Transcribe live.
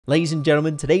Ladies and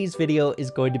gentlemen, today's video is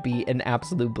going to be an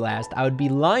absolute blast. I would be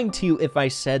lying to you if I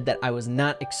said that I was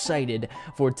not excited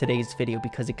for today's video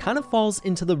because it kind of falls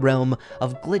into the realm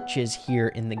of glitches here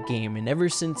in the game. And ever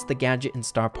since the gadget and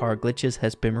star power glitches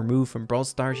has been removed from Brawl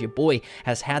Stars, your boy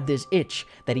has had this itch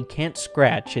that he can't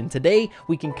scratch. And today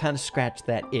we can kind of scratch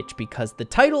that itch because the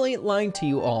title ain't lying to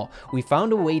you all. We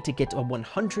found a way to get a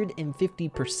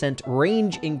 150%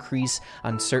 range increase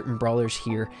on certain brawlers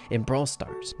here in Brawl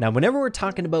Stars. Now, whenever we're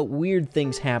talking about weird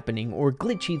things happening or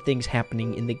glitchy things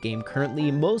happening in the game currently,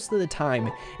 most of the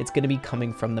time it's going to be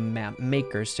coming from the map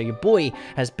maker. So your boy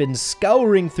has been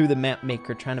scouring through the map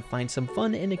maker trying to find some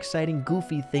fun and exciting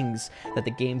goofy things that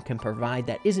the game can provide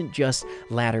that isn't just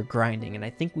ladder grinding, and I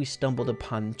think we stumbled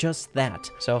upon just that.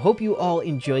 So I hope you all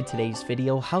enjoyed today's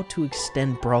video, how to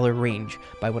extend brawler range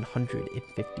by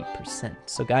 150%.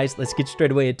 So guys, let's get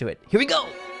straight away into it. Here we go.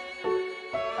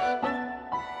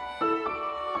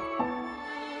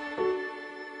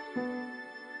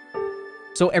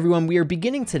 So everyone, we are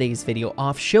beginning today's video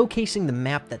off showcasing the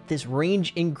map that this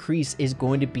range increase is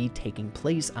going to be taking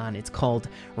place on. It's called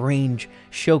Range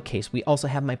Showcase. We also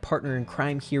have my partner in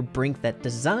crime here, Brink, that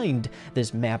designed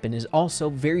this map and is also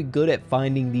very good at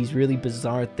finding these really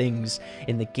bizarre things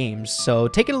in the game. So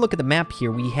taking a look at the map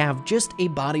here, we have just a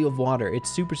body of water.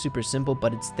 It's super simple,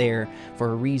 but it's there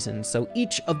for a reason. So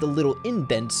each of the little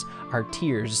indents are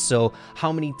tiers, so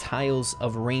how many tiles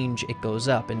of range it goes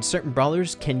up, and certain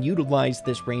brawlers can utilize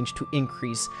this range to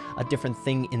increase a different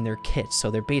thing in their kit,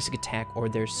 so their basic attack or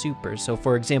their super. So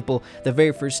for example, the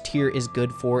very first tier is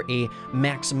good for a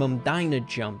maximum dyna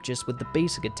jump just with the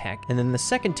basic attack, and then the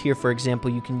second tier, for example,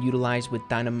 you can utilize with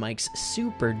Dynamite's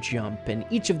super jump, and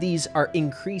each of these are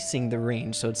increasing the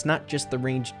range. So it's not just the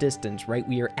range distance, right?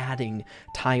 We are adding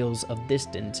tiles of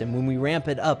distance, and when we ramp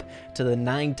it up to the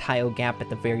 9 tile gap at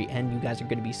the very end, you guys are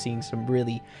going to be seeing some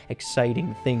really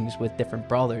exciting things with different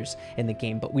brawlers in the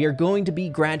game. But we are going to be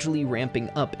gradually ramping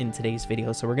up in today's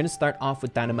video. So we're going to start off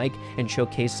with Dynamite and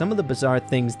showcase some of the bizarre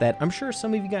things that I'm sure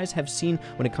some of you guys have seen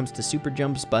when it comes to super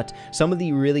jumps, but some of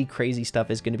the really crazy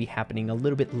stuff is going to be happening a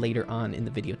little bit later on in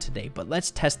the video today. But let's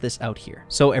test this out here.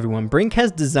 So everyone, Brink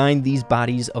has designed these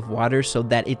bodies of water so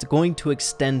that it's going to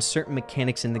extend certain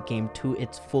mechanics in the game to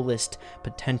its fullest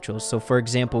potential. So for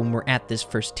example, when we're at this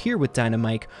first tier with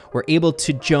Dynamite, we're able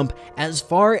to jump as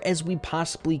far as we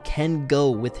possibly can go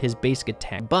with his basic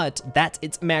attack, but that's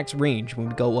its max range. When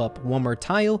we go up one more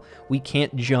tile, we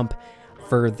can't jump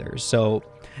further. So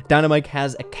Dynamite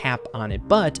has a cap on it,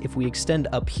 but if we extend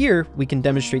up here, we can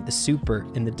demonstrate the super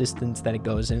in the distance that it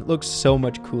goes, and it looks so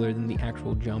much cooler than the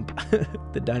actual jump,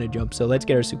 the dyna jump. So let's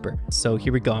get our super. So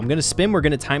here we go. I'm gonna spin. We're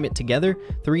gonna time it together.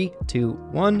 3, 2,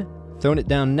 1. Throwing it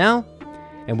down now.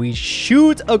 And we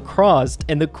shoot across,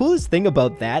 and the coolest thing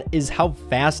about that is how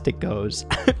fast it goes.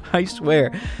 I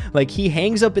swear, like, he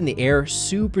hangs up in the air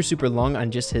super long on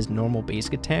just his normal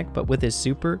basic attack, but with his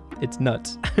super, it's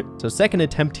nuts. So second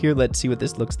attempt here, let's see what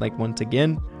this looks like once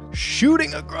again.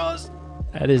 Shooting across.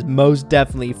 That is most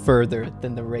definitely further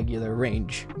than the regular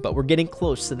range, but we're getting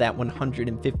close to that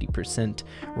 150%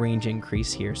 range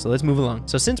increase here. So let's move along.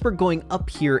 So since we're going up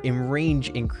here in range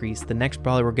increase, the next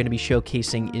brawler we're going to be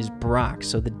showcasing is Brock.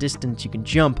 So the distance you can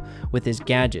jump with his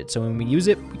gadget. So when we use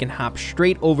it, we can hop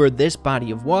straight over this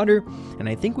body of water, and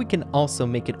I think we can also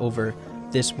make it over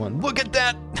this one. Look at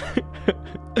that.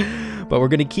 But we're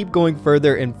going to keep going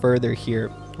further and further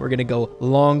here. We're going to go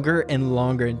longer and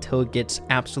longer until it gets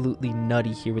absolutely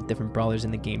nutty here with different brawlers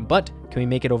in the game. But can we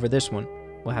make it over this one?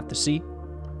 We'll have to see.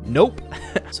 Nope.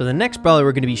 So the next brawler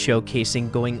we're going to be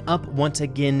showcasing, going up once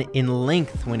again in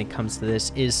length when it comes to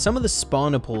this, is some of the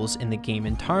spawnables in the game.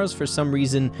 And Tara's, for some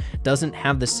reason, doesn't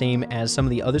have the same as some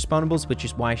of the other spawnables, which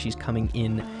is why she's coming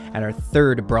in at our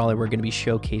third brawler we're going to be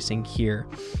showcasing here.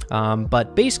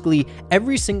 But basically,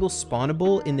 every single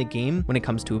spawnable in the game, when it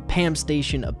comes to a Pam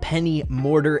station, a penny,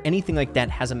 mortar, anything like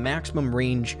that, has a maximum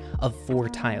range of 4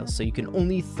 tiles. So you can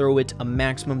only throw it a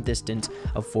maximum distance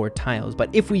of 4 tiles.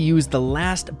 But if we use the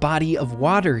last body of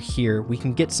water here, we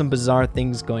can get some bizarre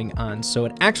things going on. So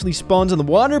it actually spawns in the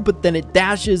water, but then it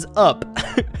dashes up.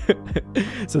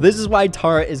 So this is why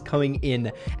Tara is coming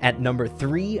in at number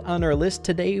 3 on our list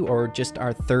today, or just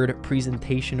our third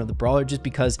presentation of the brawler, just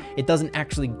because it doesn't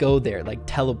actually go there, like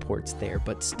teleports there,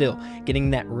 but still getting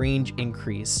that range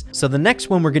increase. So the next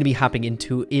one we're going to be hopping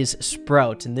into is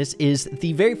Sprout, and this is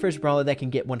the very first brawler that can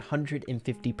get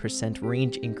 150%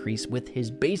 range increase with his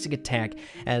basic attack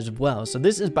as well. So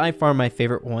this is by far my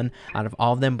favorite one out of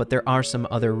all of them, but there are some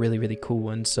other really cool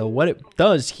ones. So what it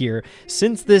does here,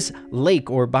 since this lake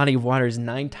or body body of water is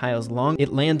 9 tiles long.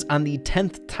 It lands on the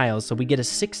 10th tile, so we get a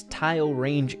 6 tile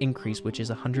range increase, which is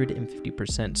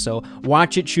 150%. So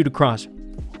watch it shoot across.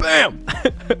 Bam!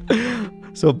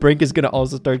 So Brink is gonna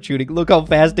also start shooting. Look how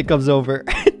fast it comes over.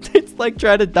 It's like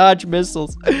trying to dodge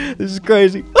missiles. This is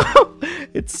crazy.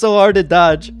 It's so hard to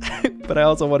dodge. But I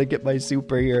also want to get my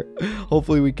super here.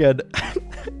 Hopefully we can.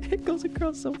 It goes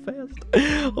across so fast.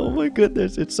 Oh my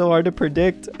goodness. It's so hard to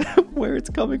predict where it's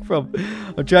coming from.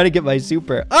 I'm trying to get my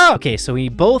super. Oh! Okay, so we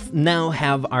both now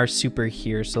have our super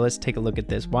here. So let's take a look at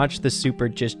this. Watch the super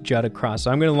just jut across.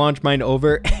 So I'm going to launch mine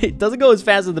over. It doesn't go as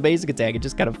fast as the basic attack. It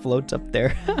just kind of floats up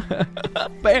there.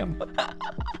 Bam.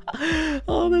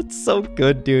 Oh, that's so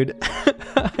good, dude.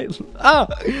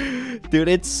 Dude,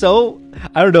 it's so...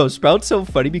 I don't know. Sprout's so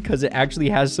funny because it actually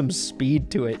has some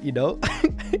speed to it, you know?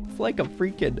 It's like a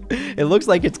freaking... It looks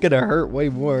like it's gonna hurt way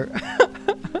more.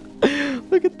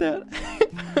 Look at that.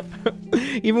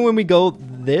 Even when we go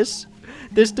this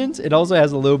distance, it also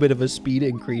has a little bit of a speed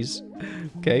increase.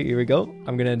 Okay, here we go.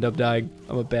 I'm gonna end up dying.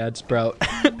 I'm a bad Sprout.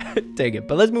 Dang it.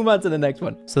 But let's move on to the next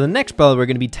one. So the next brawler we're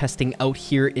going to be testing out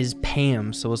here is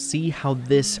Pam. So we'll see how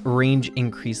this range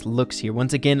increase looks here.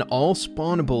 Once again, all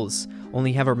spawnables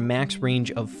only have a max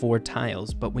range of 4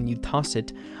 tiles. But when you toss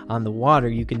it on the water,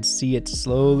 you can see it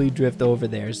slowly drift over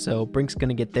there. So Brink's going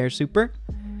to get their super.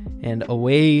 And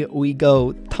away we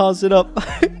go. Toss it up.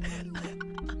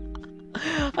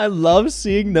 I love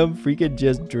seeing them freaking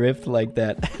just drift like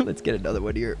that. Let's get another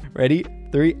one here. Ready?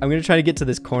 3. I'm going to try to get to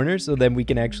this corner so then we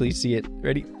can actually see it.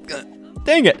 Ready?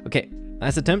 Dang it. Okay.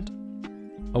 Last attempt.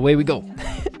 Away we go.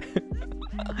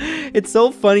 It's so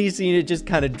funny seeing it just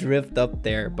kind of drift up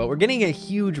there, but we're getting a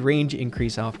huge range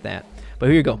increase off that. But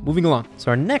here we go, moving along.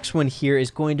 So our next one here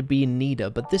is going to be Nita,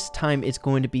 but this time it's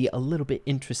going to be a little bit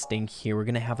interesting here. We're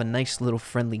going to have a nice little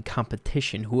friendly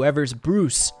competition. Whoever's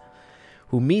Bruce,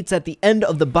 who meets at the end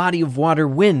of the body of water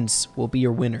wins, will be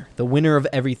your winner. The winner of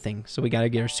everything. So we got to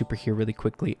get our super here really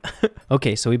quickly.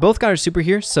 Okay, so we both got our super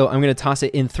here. So I'm going to toss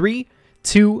it in 3,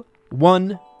 2,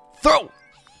 1, throw.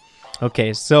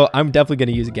 Okay, so I'm definitely going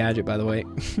to use a gadget, by the way.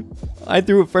 I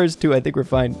threw it first, too. I think we're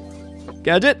fine.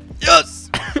 Gadget.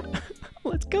 Yes.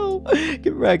 Let's go.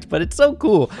 Get wrecked. But it's so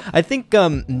cool. I think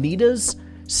Nita's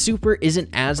super isn't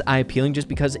as eye-appealing just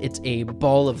because it's a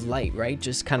ball of light, right?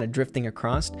 Just kind of drifting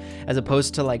across, as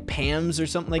opposed to like Pam's or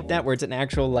something like that, where it's an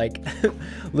actual like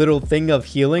little thing of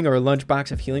healing or a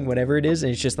lunchbox of healing, whatever it is,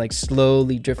 and it's just like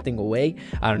slowly drifting away.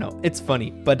 I don't know. It's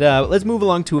funny. But let's move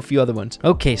along to a few other ones.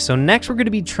 Okay, so next we're going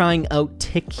to be trying out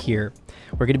Tick here.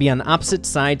 We're going to be on opposite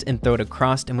sides and throw it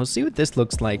across, and we'll see what this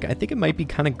looks like. I think it might be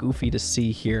kind of goofy to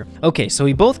see here. Okay, so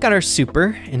we both got our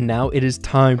super, and now it is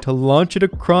time to launch it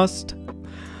across.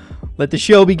 Let the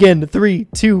show begin. 3,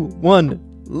 2,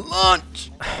 1,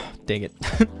 launch. Dang it.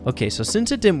 Okay, so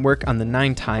since it didn't work on the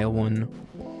 9 tile one,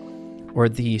 or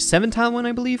the 7 tile one,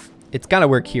 I believe, it's gotta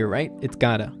work here, right? It's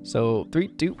gotta. So 3,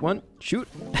 2, 1, shoot.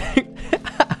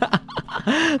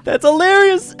 That's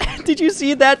hilarious. Did you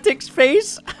see that Tick's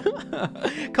face?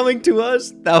 Coming to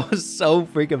us? That was so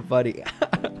freaking funny.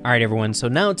 All right, everyone. So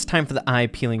now it's time for the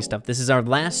eye-peeling stuff. This is our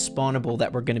last spawnable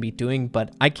that we're going to be doing,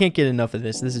 but I can't get enough of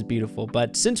this. This is beautiful.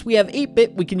 But since we have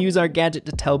 8-bit, we can use our gadget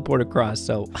to teleport across.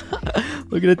 So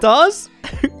look at the toss.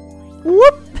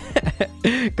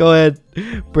 Whoop. Go ahead.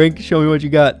 Brink, show me what you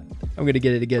got. I'm going to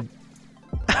get it again.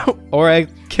 Or I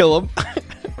kill him.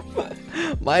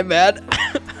 My bad.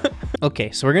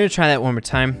 Okay, so we're going to try that one more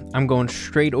time. I'm going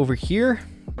straight over here.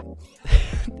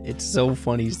 It's so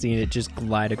funny seeing it just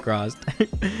glide across.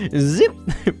 Zip.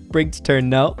 Brink's turn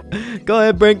now. Go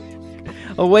ahead, Brink.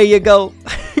 Away you go.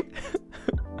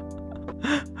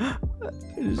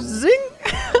 Zing.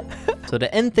 So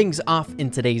to end things off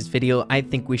in today's video, I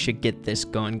think we should get this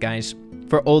going, guys.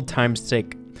 For old time's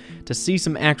sake, to see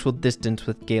some actual distance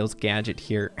with Gale's gadget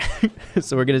here.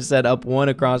 So we're going to set up one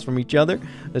across from each other.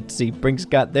 Let's see. Brink's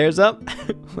got theirs up.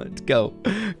 Let's go.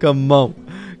 Come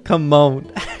on. Come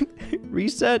on.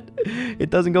 Reset. It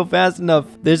doesn't go fast enough.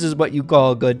 This is what you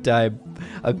call a good time.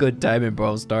 A good time in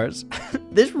Brawl Stars.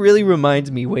 This really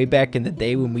reminds me way back in the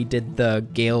day when we did the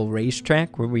Gale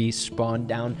racetrack, where we spawned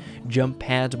down jump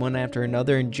pads one after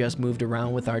another and just moved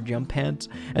around with our jump pads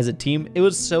as a team. It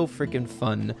was so freaking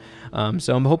fun.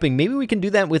 So I'm hoping maybe we can do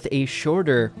that with a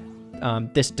shorter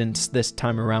distance this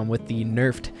time around with the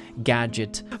nerfed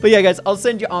gadget. But yeah, guys, I'll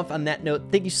send you off on that note.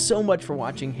 Thank you so much for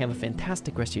watching. Have a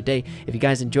fantastic rest of your day. If you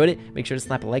guys enjoyed it, make sure to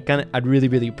slap a like on it. I'd really,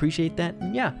 really appreciate that.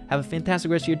 And yeah, have a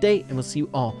fantastic rest of your day, and we'll see you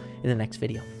all in the next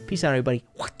video. Peace out, everybody.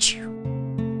 Watch you.